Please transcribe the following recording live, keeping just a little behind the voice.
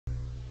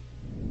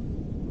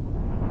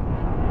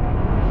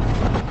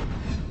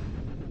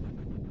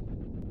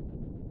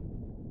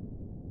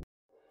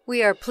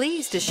We are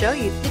pleased to show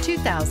you the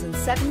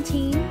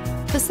 2017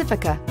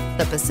 Pacifica.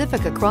 The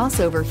Pacifica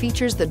crossover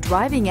features the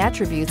driving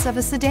attributes of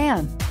a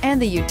sedan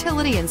and the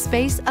utility and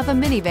space of a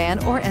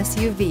minivan or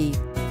SUV.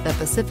 The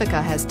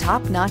Pacifica has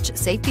top-notch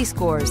safety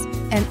scores,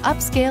 an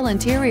upscale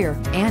interior,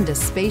 and a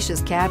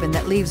spacious cabin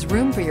that leaves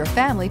room for your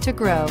family to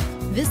grow.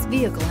 This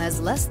vehicle has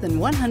less than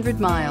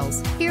 100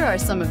 miles. Here are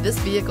some of this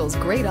vehicle's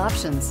great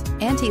options: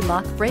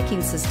 anti-lock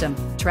braking system,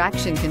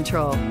 traction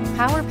control,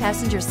 power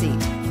passenger seat,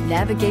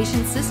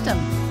 navigation system,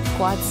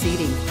 quad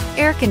seating,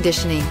 air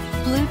conditioning,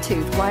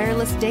 Bluetooth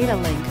wireless data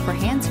link for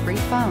hands-free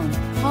phone,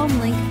 home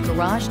link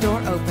garage door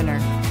opener,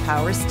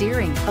 power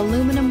steering,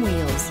 aluminum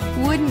wheels.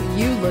 Wouldn't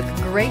you look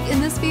great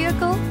in this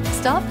vehicle?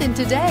 Stop in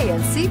today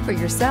and see for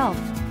yourself.